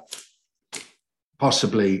 But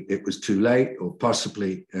possibly it was too late, or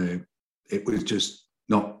possibly it was just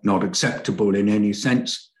not acceptable in any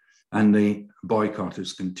sense. And the boycott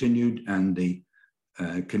has continued, and the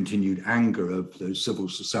continued anger of the civil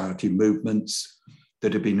society movements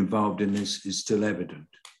that have been involved in this is still evident.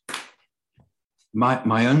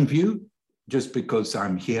 My own view, just because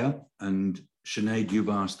I'm here, and Sinead, you've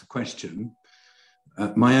asked the question,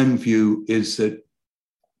 my own view is that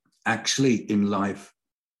actually in life,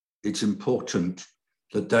 it's important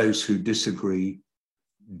that those who disagree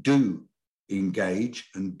do engage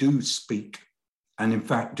and do speak, and in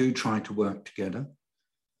fact do try to work together.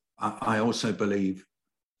 I also believe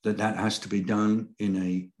that that has to be done in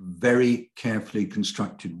a very carefully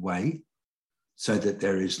constructed way, so that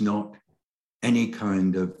there is not any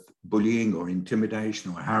kind of bullying or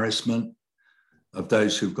intimidation or harassment of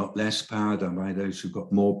those who've got less power than by those who've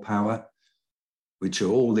got more power, which are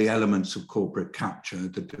all the elements of corporate capture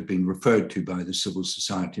that have been referred to by the civil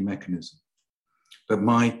society mechanism. But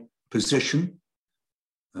my position,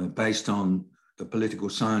 based on the political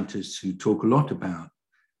scientists who talk a lot about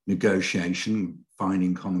negotiation,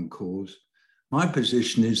 finding common cause, my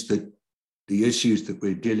position is that the issues that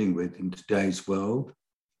we're dealing with in today's world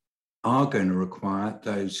are going to require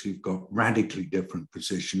those who've got radically different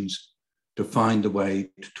positions to find a way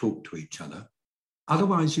to talk to each other.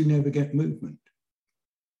 Otherwise, you never get movement.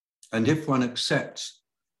 And if one accepts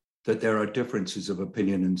that there are differences of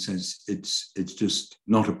opinion and says it's just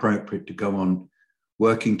not appropriate to go on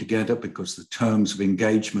working together because the terms of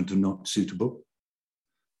engagement are not suitable,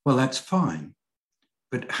 well, that's fine.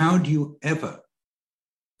 But how do you ever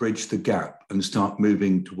bridge the gap and start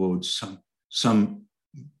moving towards some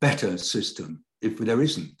better system if there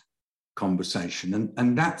isn't conversation?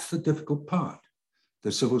 And that's the difficult part.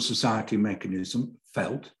 The civil society mechanism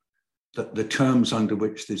felt that the terms under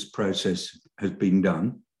which this process has been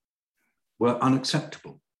done were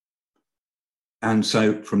unacceptable. And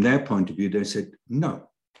so from their point of view, they said no.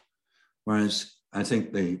 Whereas I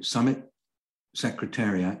think the summit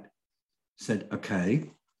secretariat said, okay,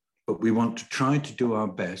 but we want to try to do our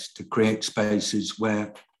best to create spaces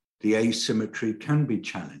where the asymmetry can be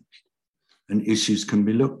challenged and issues can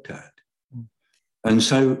be looked at. And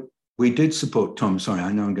so we did support, Tom, sorry,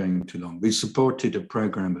 I know I'm going too long. We supported a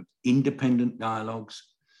program of independent dialogues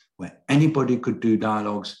where anybody could do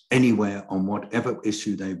dialogues anywhere on whatever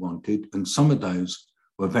issue they wanted. And some of those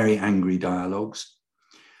were very angry dialogues,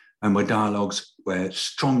 and were dialogues where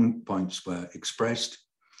strong points were expressed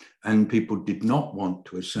and people did not want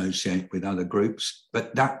to associate with other groups,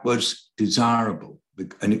 but that was desirable.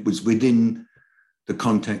 And it was within the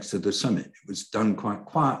context of the summit. It was done quite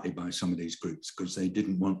quietly by some of these groups because they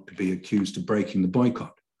didn't want to be accused of breaking the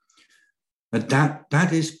boycott. But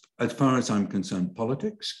that is, as far as I'm concerned,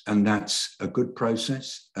 politics, and that's a good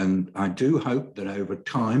process. And I do hope that over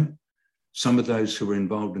time, some of those who were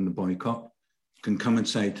involved in the boycott can come and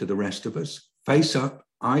say to the rest of us, face up,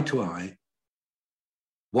 eye to eye,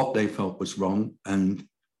 what they felt was wrong, and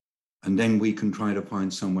then we can try to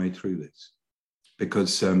find some way through this.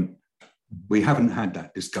 Because we haven't had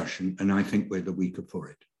that discussion, and I think we're the weaker for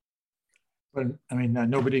it. Well, I mean,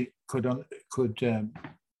 nobody could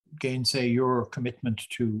gainsay your commitment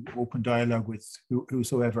to open dialogue with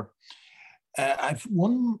whosoever. I've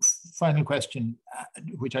one final question,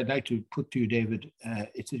 which I'd like to put to you, David.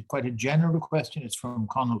 It's quite a general question. It's from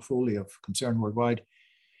Conal Foley of Concern Worldwide.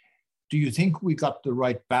 Do you think we got the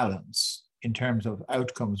right balance in terms of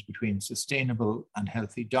outcomes between sustainable and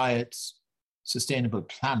healthy diets, sustainable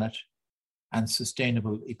planet, and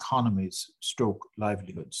sustainable economies /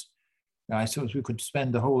 livelihoods? Now, I suppose we could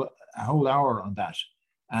spend a whole hour on that.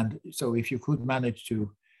 And so if you could manage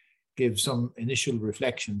to give some initial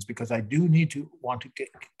reflections, because I do want to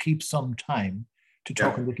keep some time to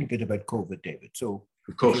talk a little bit about COVID, David. So,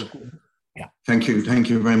 of course. Yeah. Thank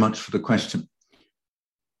you very much for the question.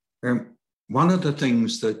 One of the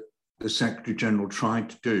things that the Secretary General tried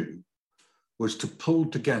to do was to pull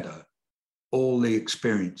together all the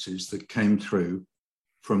experiences that came through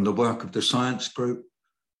from the work of the science group,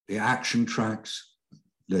 the action tracks,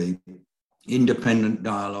 the independent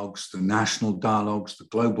dialogues, the national dialogues, the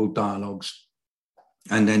global dialogues,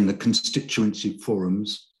 and then the constituency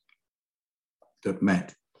forums that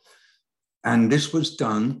met. And this was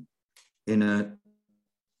done in a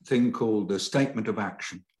thing called the Statement of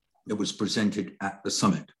Action that was presented at the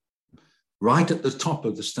summit. Right at the top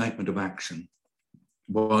of the Statement of Action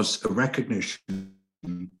was a recognition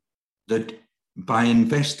that by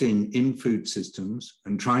investing in food systems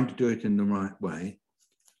and trying to do it in the right way,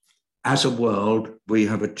 as a world, we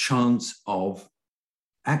have a chance of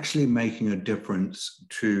actually making a difference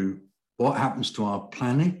to what happens to our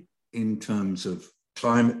planet in terms of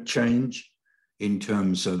climate change, in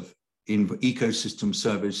terms of ecosystem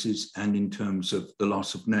services, and in terms of the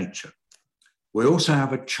loss of nature. We also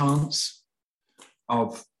have a chance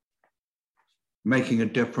of making a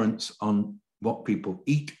difference on what people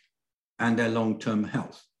eat and their long-term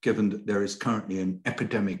health, given that there is currently an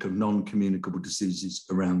epidemic of non-communicable diseases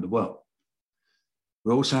around the world.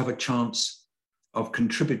 We also have a chance of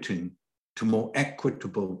contributing to more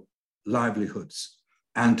equitable livelihoods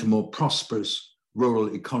and to more prosperous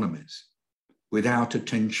rural economies. Without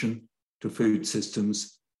attention to food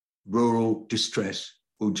systems, rural distress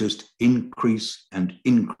will just increase and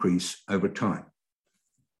increase over time.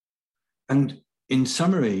 And in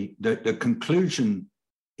summary, the conclusion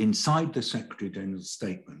inside the Secretary General's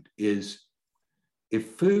statement is,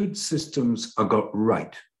 if food systems are got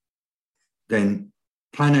right, then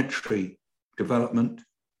planetary development,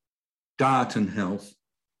 diet and health,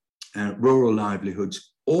 and rural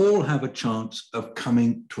livelihoods all have a chance of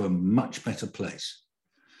coming to a much better place.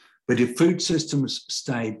 But if food systems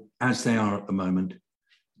stay as they are at the moment,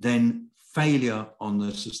 then failure on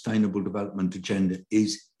the sustainable development agenda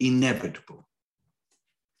is inevitable.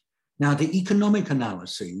 Now, the economic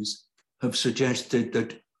analyses have suggested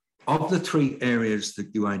that of the three areas that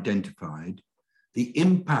you identified, the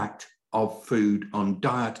impact of food on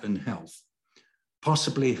diet and health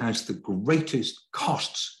possibly has the greatest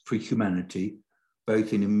costs for humanity,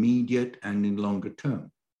 both in immediate and in longer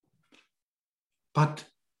term. But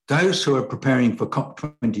those who are preparing for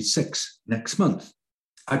COP26 next month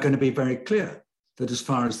are going to be very clear that as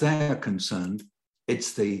far as they're concerned,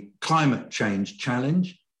 it's the climate change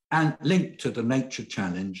challenge and linked to the nature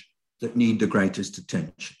challenge that need the greatest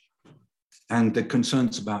attention. And the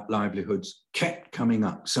concerns about livelihoods kept coming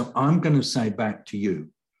up. So I'm going to say back to you,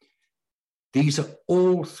 these are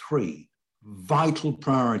all three vital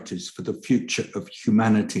priorities for the future of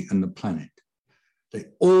humanity and the planet. They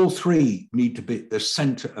all three need to be at the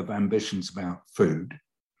center of ambitions about food.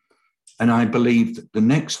 And I believe that the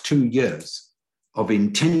next 2 years of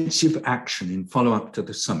intensive action in follow-up to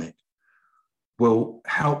the summit will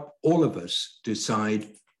help all of us decide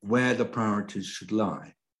where the priorities should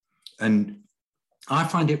lie. And I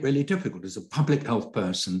find it really difficult. As a public health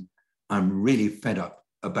person, I'm really fed up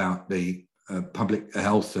about the public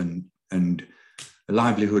health and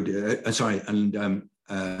livelihood,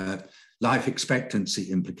 life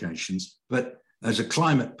expectancy implications. But as a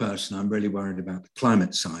climate person, I'm really worried about the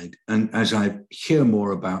climate side. And as I hear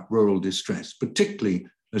more about rural distress, particularly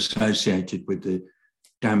associated with the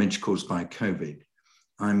damage caused by COVID,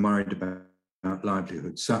 I'm worried about about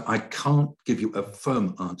livelihood. So I can't give you a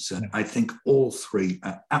firm answer. I think all three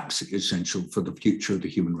are absolutely essential for the future of the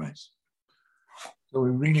human race. So we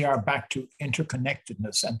really are back to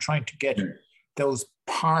interconnectedness and trying to get those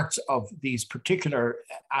parts of these particular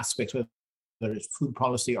aspects, whether it's food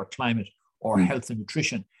policy or climate or health and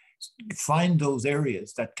nutrition, find those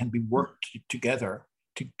areas that can be worked together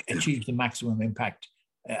to achieve the maximum impact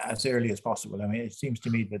as early as possible. I mean, it seems to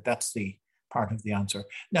me that that's the part of the answer.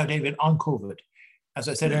 Now, David, on COVID, as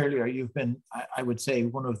I said earlier, you've been, I would say,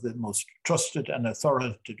 one of the most trusted and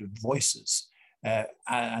authoritative voices,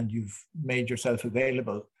 and you've made yourself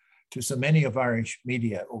available to so many of Irish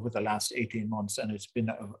media over the last 18 months, and it's been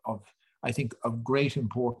I think, of great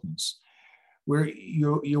importance.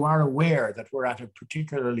 You are aware that we're at a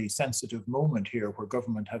particularly sensitive moment here where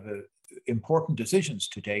government have important decisions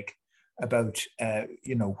to take about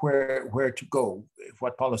where to go,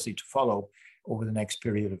 what policy to follow over the next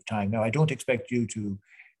period of time. Now, I don't expect you to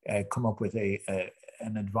come up with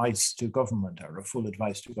an advice to government or a full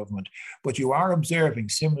advice to government, but you are observing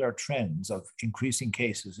similar trends of increasing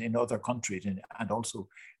cases in other countries and also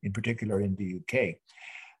in particular in the UK.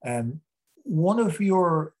 One of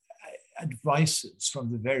your advices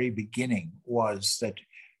from the very beginning was that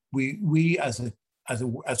we as a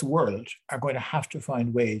world are going to have to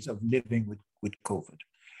find ways of living with COVID.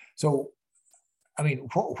 So, I mean,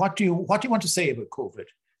 what do you want to say about COVID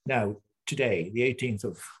now, today, the 18th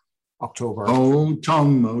of October? Oh,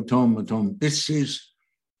 Tom, this is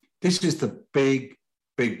the big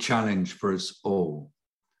challenge for us all.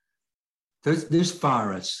 This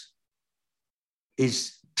virus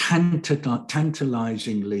is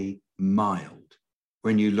tantalizingly mild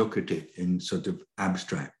when you look at it in sort of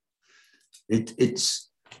abstract. Its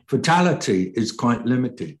fatality is quite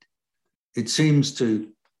limited. It seems to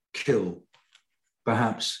kill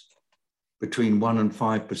perhaps between 1% and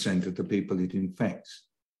 5% of the people it infects.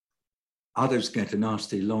 Others get a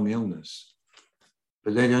nasty long illness,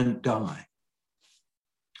 but they don't die.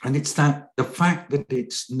 And it's the fact that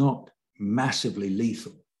it's not massively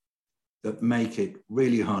lethal that make it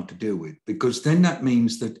really hard to deal with, because then that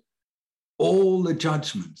means that all the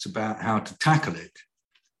judgments about how to tackle it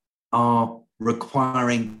are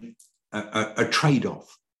requiring a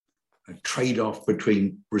trade-off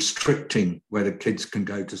between restricting whether kids can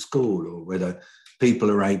go to school or whether people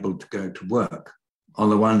are able to go to work on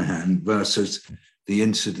the one hand versus the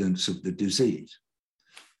incidence of the disease,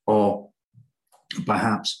 or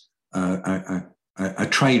perhaps a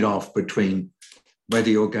trade-off between whether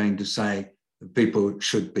you're going to say that people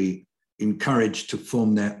should be encouraged to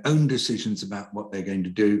form their own decisions about what they're going to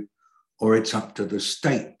do, or it's up to the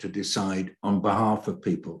state to decide on behalf of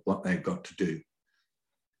people what they've got to do.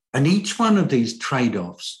 And each one of these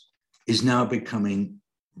trade-offs is now becoming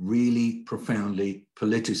really profoundly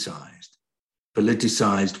politicized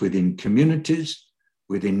within communities,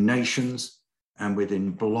 within nations, and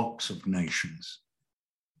within blocks of nations.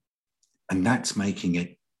 And that's making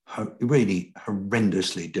it really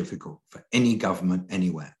horrendously difficult for any government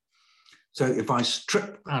anywhere. So if I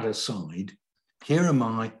strip that aside, here are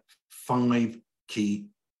my 5 key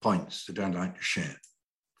points that I'd like to share.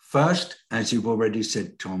 First, as you've already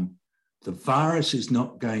said, Tom, the virus is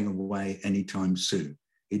not going away anytime soon.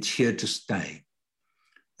 It's here to stay.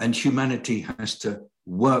 And humanity has to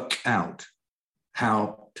work out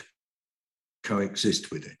how to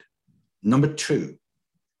coexist with it. Number 2,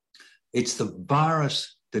 it's the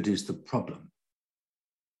virus that is the problem.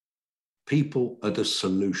 People are the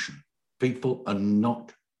solution. People are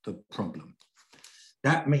not the problem.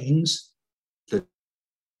 That means that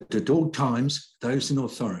at all times, those in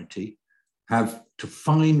authority have to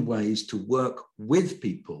find ways to work with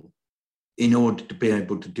people in order to be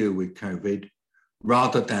able to deal with COVID,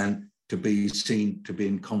 rather than to be seen to be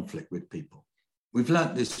in conflict with people. We've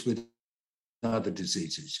learnt this with other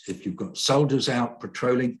diseases. If you've got soldiers out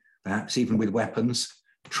patrolling, perhaps even with weapons,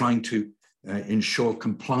 trying to ensure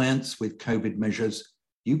compliance with COVID measures,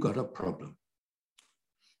 you've got a problem.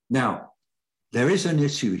 Now, there is an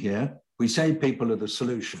issue here. We say people are the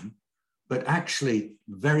solution, but actually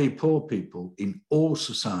very poor people in all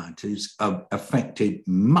societies are affected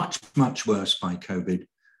much, much worse by COVID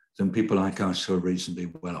than people like us who are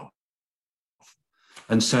reasonably well off.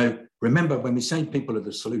 And so remember, when we say people are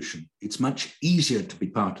the solution, it's much easier to be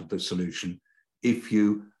part of the solution if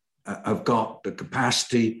you have got the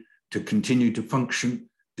capacity to continue to function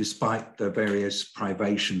despite the various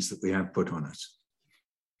privations that we have put on us.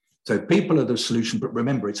 So people are the solution, but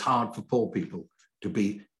remember, it's hard for poor people to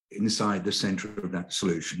be inside the center of that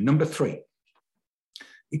solution. Number 3,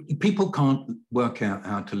 people can't work out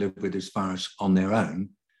how to live with this virus on their own.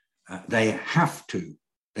 They have to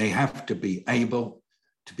They have to be able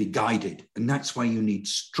to be guided. And that's why you need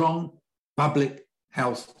strong public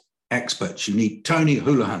health experts. You need Tony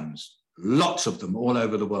Houlihan's, lots of them all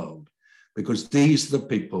over the world, because these are the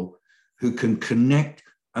people who can connect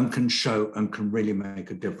and can show and can really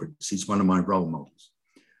make a difference. He's one of my role models.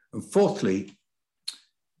 And fourthly,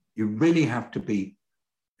 you really have to be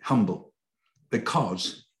humble,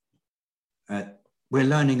 because we're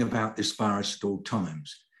learning about this virus at all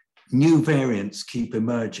times. New variants keep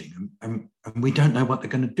emerging, and we don't know what they're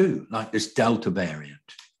going to do, like this Delta variant.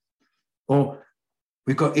 Or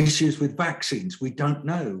we've got issues with vaccines. We don't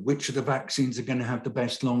know which of the vaccines are going to have the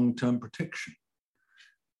best long-term protection.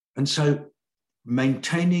 And so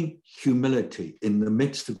maintaining humility in the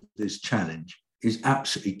midst of this challenge is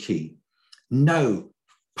absolutely key. No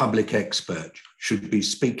public expert should be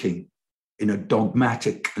speaking in a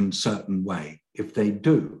dogmatic and certain way. If they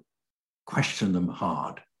do, question them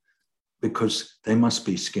hard, because they must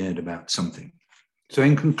be scared about something. So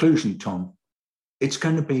in conclusion, Tom, it's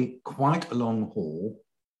going to be quite a long haul.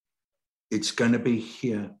 It's going to be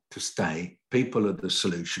here to stay. People are the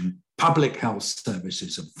solution. Public health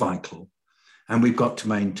services are vital. And we've got to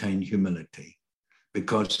maintain humility,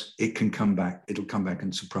 because it can come back. It'll come back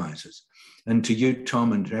and surprise us. And to you,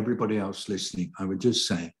 Tom, and to everybody else listening, I would just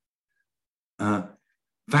say,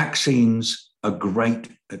 vaccines are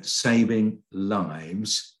great at saving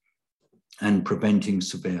lives and preventing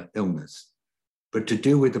severe illness. But to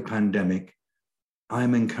deal with the pandemic,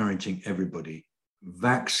 I'm encouraging everybody,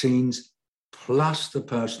 vaccines plus the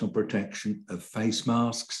personal protection of face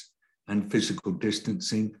masks and physical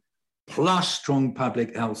distancing, plus strong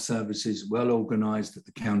public health services, well organized at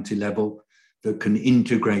the county level, that can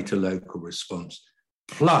integrate a local response,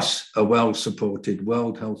 plus a well-supported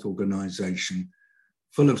World Health Organization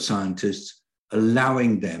full of scientists,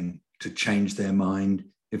 allowing them to change their mind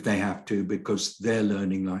if they have to, because they're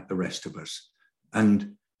learning like the rest of us.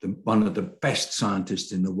 And one of the best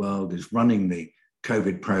scientists in the world is running the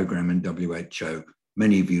COVID program in WHO.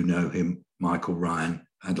 Many of you know him, Michael Ryan.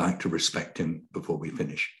 I'd like to respect him before we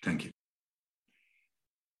finish. Thank you.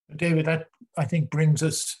 David, that I think brings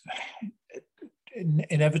us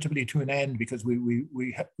inevitably to an end, because we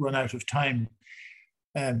run out of time.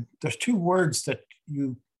 There's two words that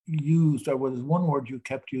you used, or was one word you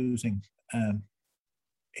kept using,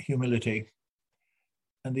 humility.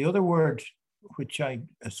 And the other word which I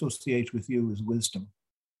associate with you is wisdom.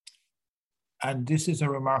 And this is a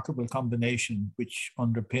remarkable combination which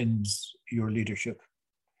underpins your leadership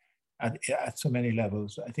at so many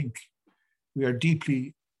levels. I think we are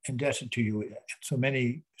deeply indebted to you in so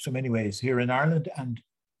many ways here in Ireland and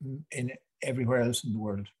in everywhere else in the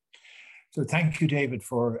world. So thank you, David,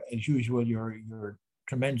 for, as usual, your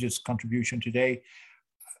tremendous contribution today.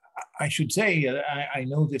 I should say, I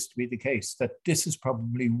know this to be the case, that this is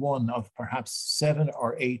probably one of perhaps 7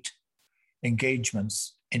 or 8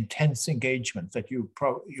 engagements, intense engagements that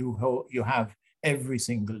you have every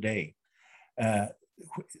single day.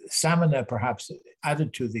 Stamina, perhaps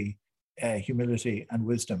added to the humility and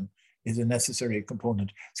wisdom, is a necessary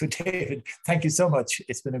component. So David, thank you so much.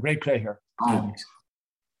 It's been a great pleasure.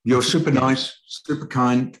 You're super nice, super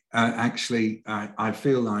kind. Actually, I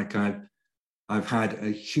feel like I've had a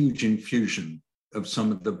huge infusion of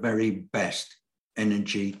some of the very best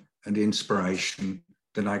energy and inspiration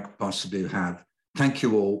that I could possibly have. Thank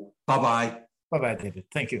you all. Bye-bye. Bye-bye, David.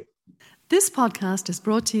 Thank you. This podcast is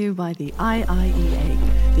brought to you by the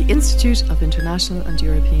IIEA, the Institute of International and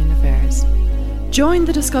European Affairs. Join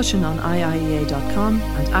the discussion on IIEA.com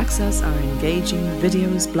and access our engaging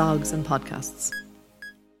videos, blogs and podcasts.